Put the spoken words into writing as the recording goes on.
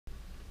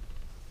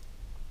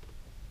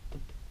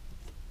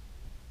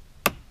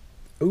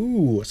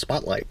Ooh, a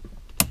spotlight.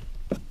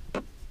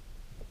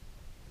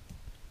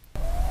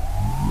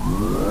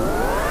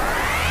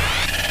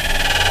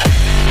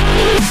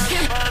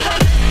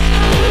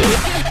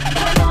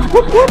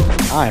 Whoop, whoop.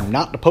 I am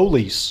not the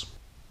police.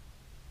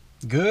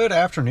 Good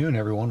afternoon,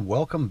 everyone.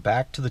 Welcome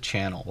back to the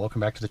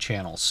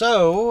channel.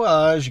 So,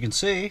 as you can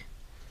see,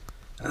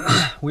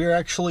 we're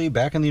actually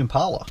back in the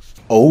Impala.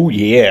 Oh,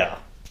 yeah.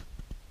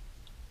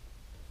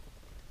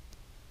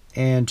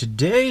 And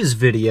today's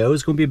video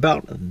is going to be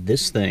about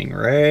this thing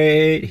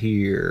right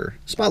here.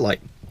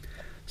 Spotlight.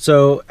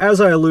 So, as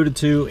I alluded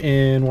to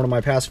in one of my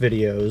past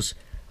videos,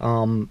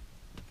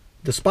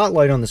 the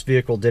spotlight on this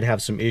vehicle did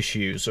have some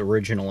issues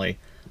originally.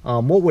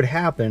 What would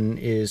happen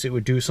is it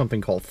would do something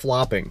called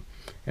flopping.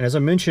 And as I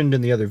mentioned in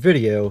the other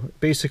video,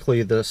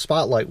 basically the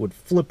spotlight would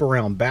flip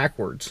around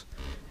backwards.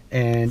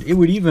 And it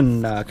would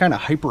even kind of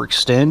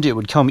hyperextend. It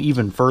would come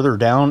even further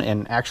down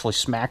and actually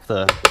smack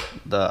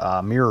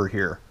the mirror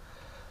here.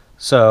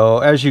 So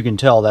as you can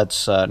tell,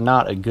 that's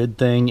not a good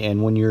thing.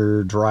 And when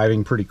you're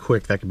driving pretty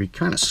quick, that can be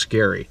kind of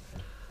scary.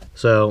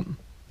 So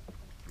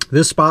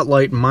this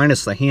spotlight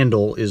minus the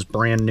handle is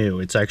brand new.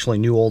 It's actually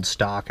new old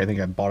stock. I think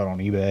I bought it on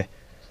eBay.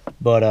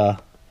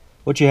 But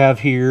what you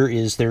have here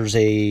is there's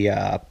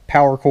a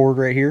power cord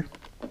right here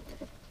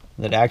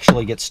that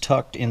actually gets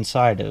tucked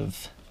inside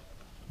of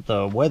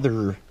the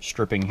weather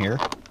stripping here.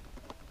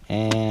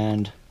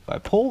 And if I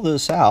pull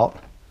this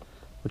out,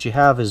 what you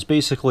have is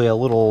basically a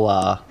little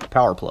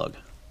power plug.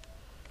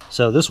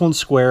 So this one's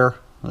square.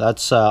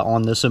 That's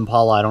on this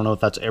Impala. I don't know if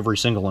that's every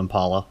single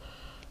Impala,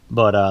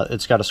 but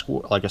it's got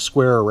a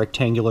square or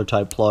rectangular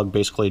type plug.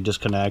 Basically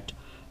disconnect,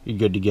 you're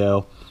good to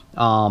go.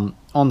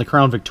 On the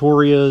Crown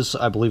Victorias,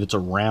 I believe it's a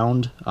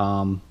round.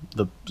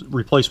 The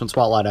replacement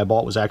spotlight I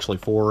bought was actually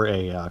for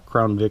a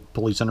Crown Vic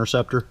Police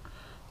Interceptor.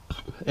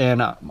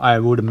 And I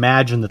would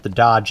imagine that the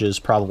Dodges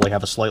probably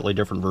have a slightly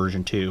different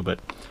version too, but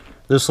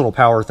this little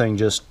power thing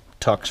just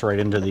tucks right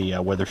into the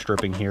weather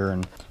stripping here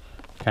and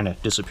kind of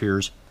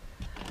disappears.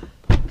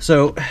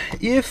 So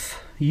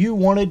if you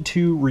wanted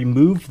to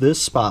remove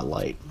this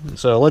spotlight,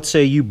 so let's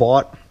say you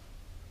bought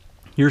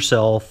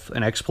yourself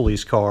an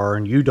ex-police car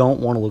and you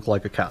don't want to look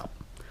like a cop.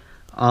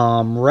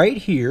 Right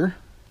here,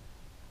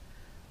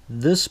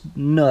 this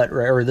nut,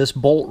 right, or this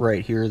bolt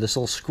right here, this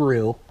little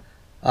screw,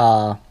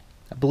 I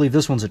believe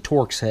this one's a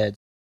Torx head.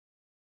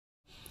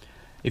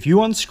 If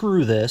you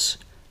unscrew this,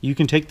 you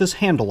can take this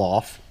handle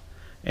off,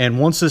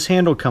 and once this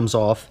handle comes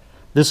off,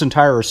 this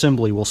entire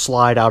assembly will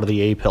slide out of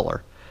the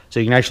A-pillar. So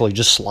you can actually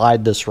just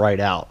slide this right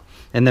out.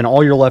 And then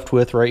all you're left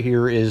with right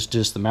here is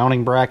just the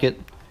mounting bracket,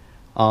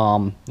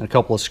 a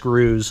couple of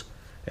screws,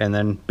 and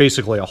then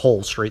basically a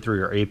hole straight through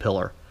your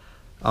A-pillar.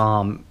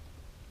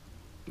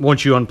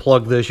 Once you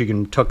unplug this, you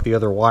can tuck the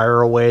other wire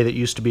away that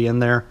used to be in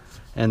there,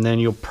 and then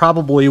you'll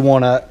probably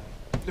want to,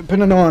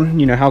 depending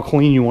on how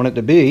clean you want it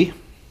to be,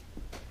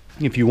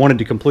 if you wanted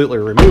to completely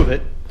remove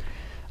it,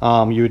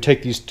 you would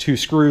take these two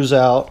screws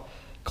out,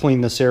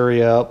 clean this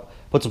area up,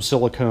 put some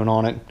silicone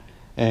on it,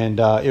 and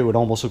it would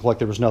almost look like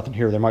there was nothing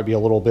here. There might be a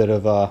little bit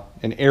of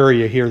an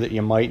area here that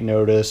you might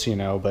notice,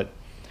 but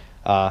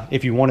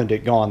if you wanted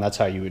it gone, that's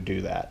how you would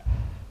do that.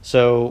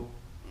 So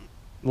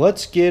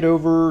let's get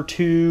over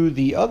to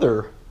the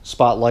other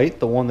spotlight,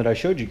 the one that I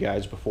showed you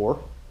guys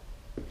before.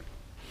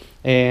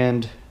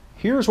 And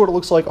here's what it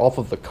looks like off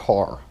of the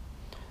car.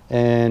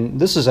 And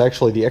this is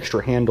actually the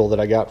extra handle that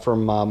I got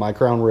from my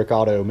Crown Vic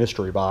Auto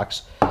mystery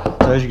box.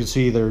 So as you can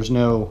see, there's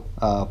no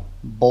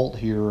bolt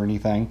here or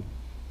anything.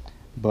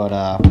 But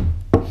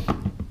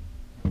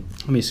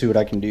let me see what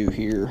I can do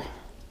here.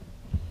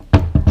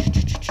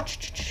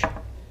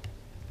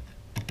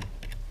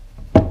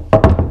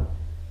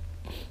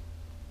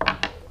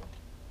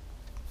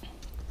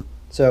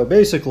 So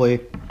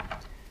basically,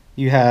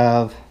 you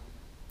have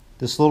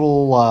this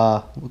little,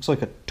 looks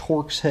like a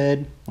Torx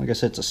head. Like I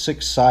said, it's a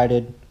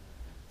 6-sided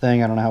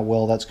thing. I don't know how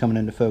well that's coming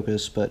into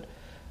focus, but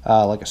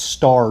like a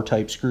star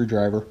type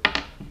screwdriver.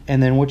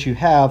 And then what you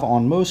have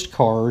on most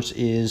cars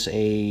is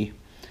I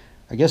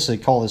guess they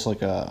call this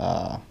like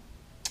a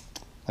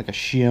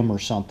shim or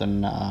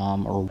something,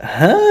 or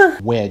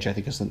wedge, I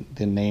think is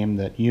the name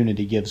that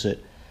Unity gives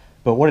it.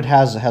 But what it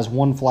has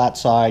one flat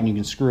side, and you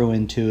can screw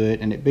into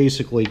it, and it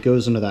basically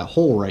goes into that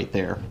hole right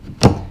there.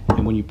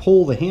 And when you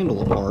pull the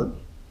handle apart,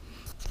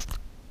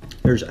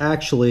 there's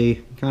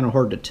actually, kind of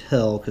hard to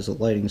tell because the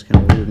lighting's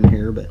kind of weird in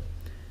here, but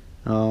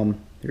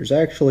there's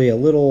actually a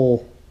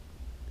little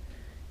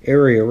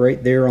area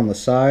right there on the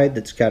side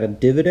that's got a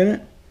divot in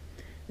it.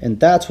 And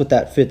that's what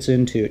that fits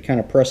into. It kind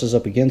of presses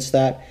up against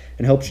that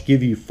and helps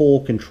give you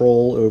full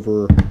control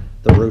over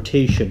the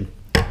rotation.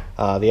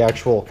 The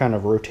actual kind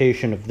of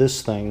rotation of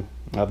this thing,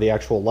 of the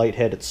actual light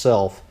head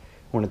itself,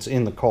 when it's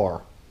in the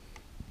car.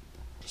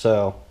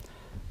 So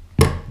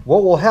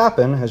what will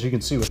happen, as you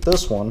can see with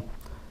this one,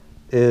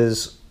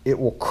 is it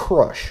will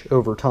crush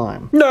over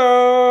time.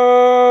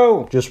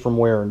 No! Just from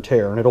wear and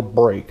tear, and it'll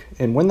break.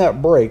 And when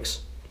that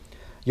breaks,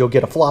 you'll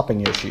get a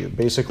flopping issue.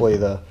 Basically,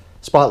 the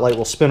spotlight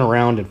will spin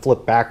around and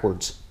flip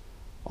backwards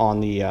on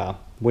the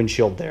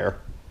windshield there.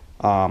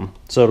 So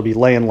it'll be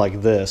laying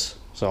like this.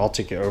 So I'll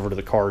take you over to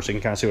the car so you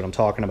can kind of see what I'm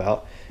talking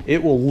about.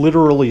 It will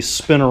literally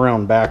spin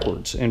around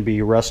backwards and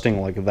be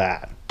resting like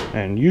that.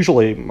 And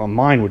usually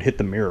mine would hit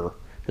the mirror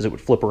because it would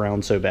flip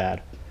around so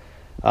bad.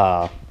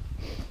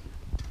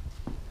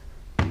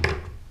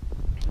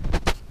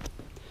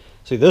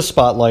 See, this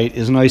spotlight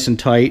is nice and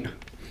tight.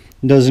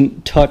 It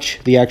doesn't touch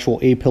the actual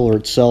A-pillar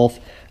itself.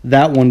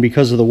 That one,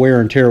 because of the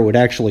wear and tear, would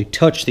actually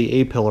touch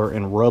the A-pillar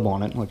and rub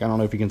on it. Like, I don't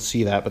know if you can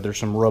see that, but there's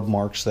some rub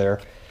marks there.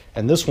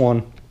 And this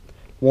one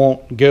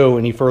won't go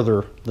any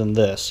further than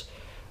this.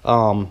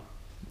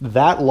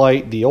 That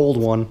light, the old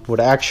one, would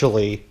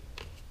actually,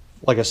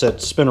 like I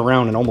said, spin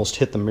around and almost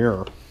hit the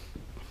mirror.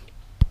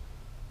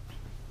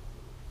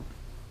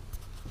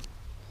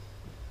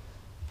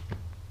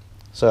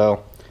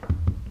 So,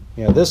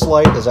 you know, this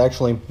light is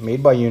actually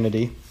made by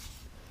Unity.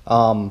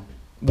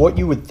 What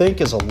you would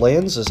think is a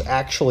lens is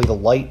actually the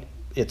light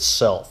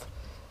itself.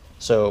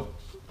 So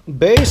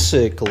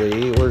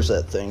basically, where's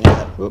that thing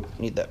at? Oop,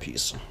 need that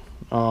piece.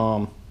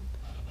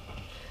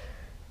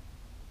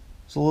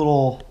 It's a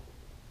little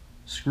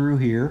screw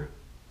here.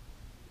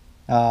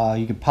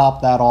 You can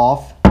pop that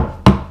off.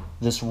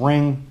 This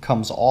ring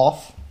comes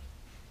off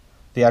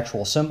the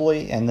actual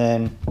assembly, and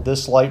then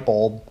this light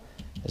bulb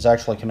is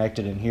actually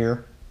connected in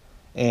here.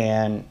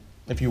 And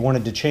if you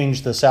wanted to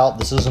change this out,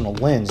 this isn't a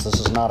lens, this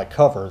is not a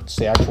cover, it's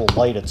the actual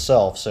light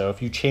itself. So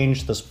if you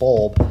change this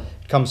bulb,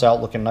 it comes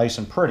out looking nice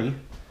and pretty,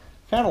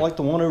 kind of like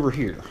the one over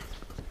here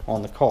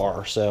on the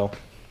car. So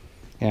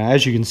yeah,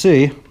 as you can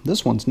see,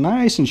 this one's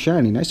nice and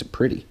shiny, nice and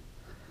pretty.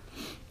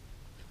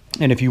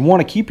 And if you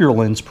want to keep your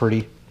lens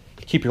pretty,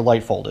 keep your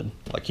light folded.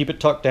 Like, keep it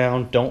tucked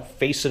down, don't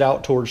face it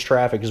out towards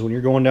traffic, because when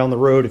you're going down the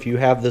road, if you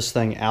have this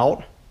thing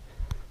out,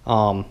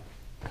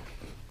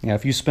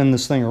 if you spin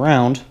this thing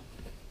around,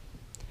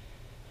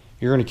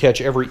 you're going to catch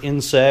every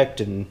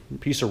insect and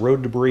piece of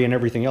road debris and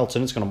everything else,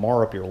 and it's going to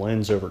mar up your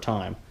lens over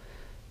time.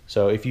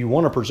 So if you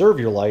want to preserve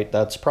your light,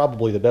 that's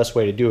probably the best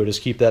way to do it, is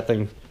keep that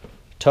thing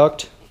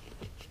tucked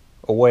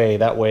away.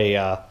 That way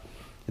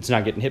it's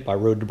not getting hit by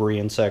road debris,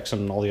 insects,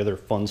 and all the other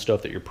fun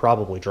stuff that you're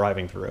probably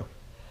driving through.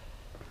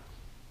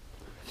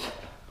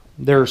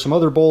 There are some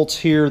other bolts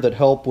here that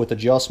help with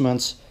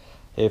adjustments.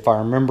 If I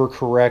remember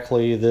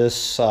correctly,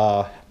 this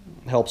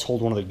helps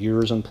hold one of the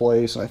gears in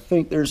place. I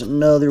think there's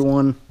another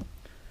one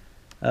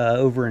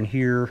over in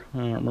here. I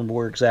don't remember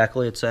where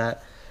exactly it's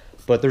at,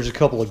 but there's a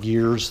couple of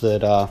gears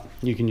that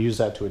you can use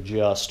that to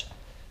adjust.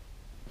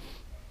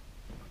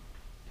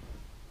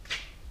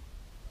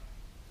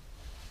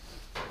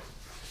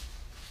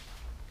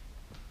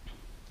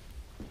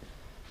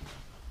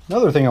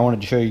 Another thing I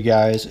wanted to show you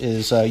guys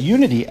is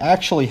Unity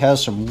actually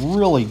has some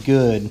really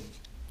good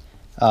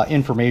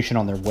information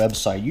on their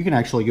website. You can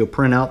actually go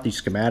print out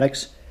these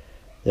schematics.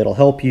 It'll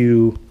help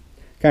you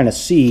kind of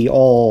see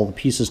all the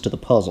pieces to the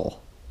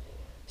puzzle.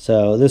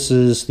 So this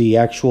is the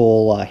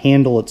actual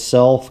handle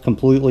itself,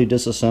 completely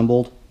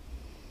disassembled.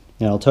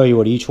 And I'll tell you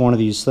what each one of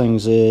these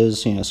things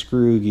is. You know,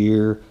 screw,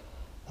 gear,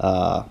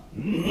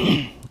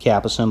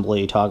 cap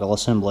assembly, toggle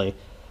assembly,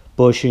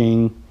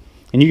 bushing.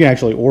 And you can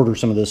actually order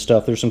some of this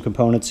stuff. There's some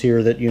components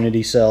here that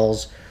Unity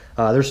sells.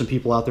 There's some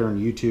people out there on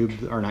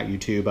YouTube, or not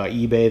YouTube,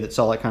 eBay, that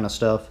sell that kind of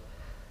stuff.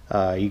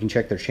 You can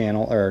check their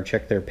channel, or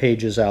check their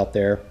pages out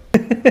there.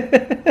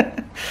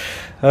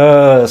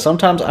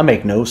 Sometimes I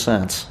make no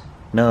sense.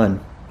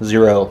 None.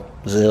 Zero.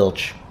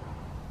 Zilch.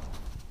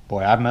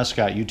 Boy, I've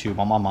got YouTube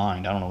on my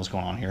mind. I don't know what's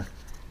going on here.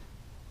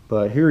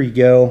 But here you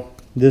go.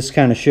 This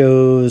kind of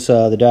shows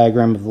the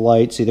diagram of the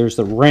light. See, there's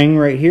the ring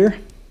right here.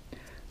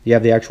 You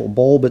have the actual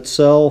bulb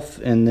itself,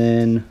 and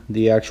then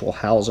the actual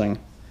housing.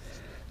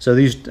 So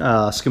these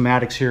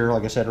schematics here,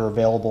 like I said, are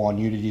available on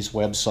Unity's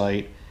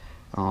website.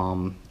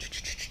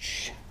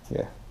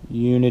 Yeah,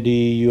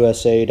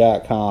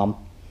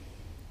 unityusa.com.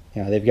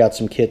 Yeah, they've got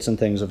some kits and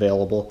things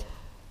available.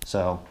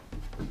 So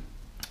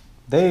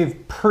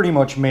they've pretty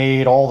much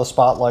made all the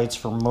spotlights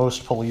for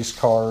most police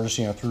cars,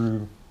 you know,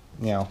 through,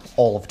 you know,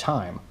 all of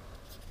time,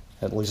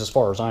 at least as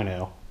far as I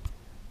know.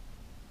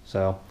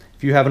 So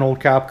if you have an old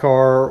cop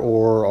car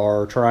or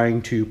are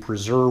trying to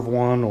preserve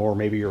one, or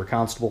maybe you're a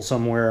constable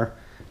somewhere,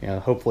 you know,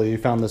 hopefully you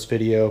found this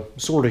video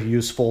sort of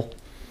useful.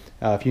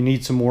 If you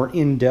need some more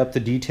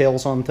in-depth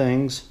details on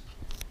things,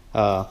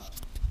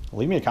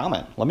 leave me a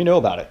comment. Let me know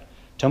about it.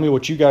 Tell me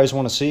what you guys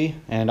want to see,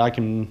 and I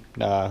can,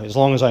 as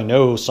long as I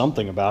know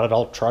something about it,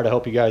 I'll try to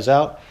help you guys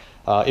out.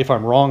 If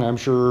I'm wrong, I'm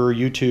sure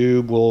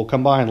YouTube will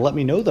come by and let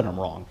me know that I'm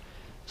wrong.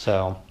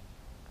 So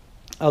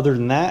other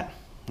than that,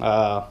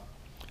 hope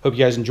you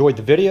guys enjoyed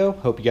the video.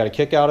 Hope you got a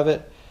kick out of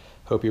it.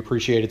 Hope you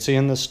appreciated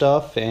seeing this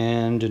stuff.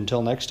 And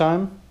until next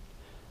time,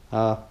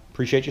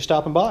 appreciate you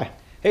stopping by.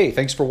 Hey,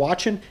 thanks for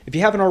watching. If you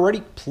haven't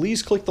already,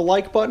 please click the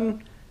like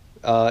button.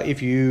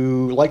 If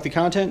you like the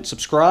content,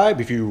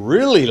 subscribe. If you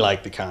really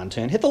like the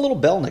content, hit the little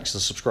bell next to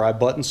the subscribe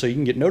button so you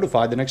can get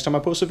notified the next time I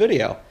post a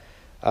video.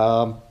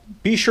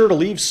 Be sure to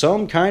leave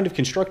some kind of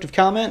constructive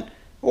comment,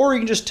 or you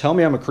can just tell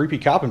me I'm a creepy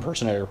cop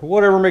impersonator.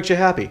 Whatever makes you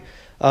happy.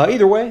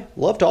 Either way,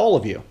 love to all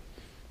of you.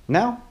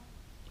 Now,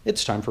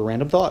 it's time for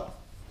Random Thought.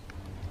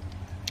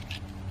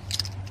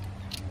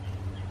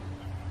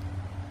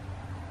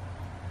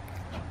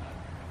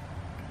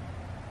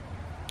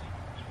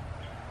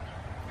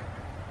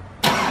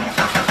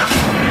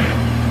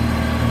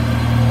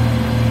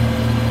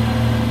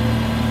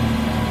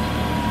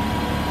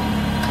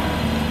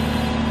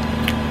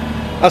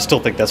 I still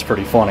think that's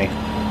pretty funny.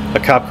 A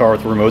cop car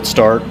with remote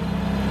start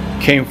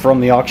came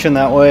from the auction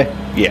that way?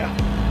 Yeah.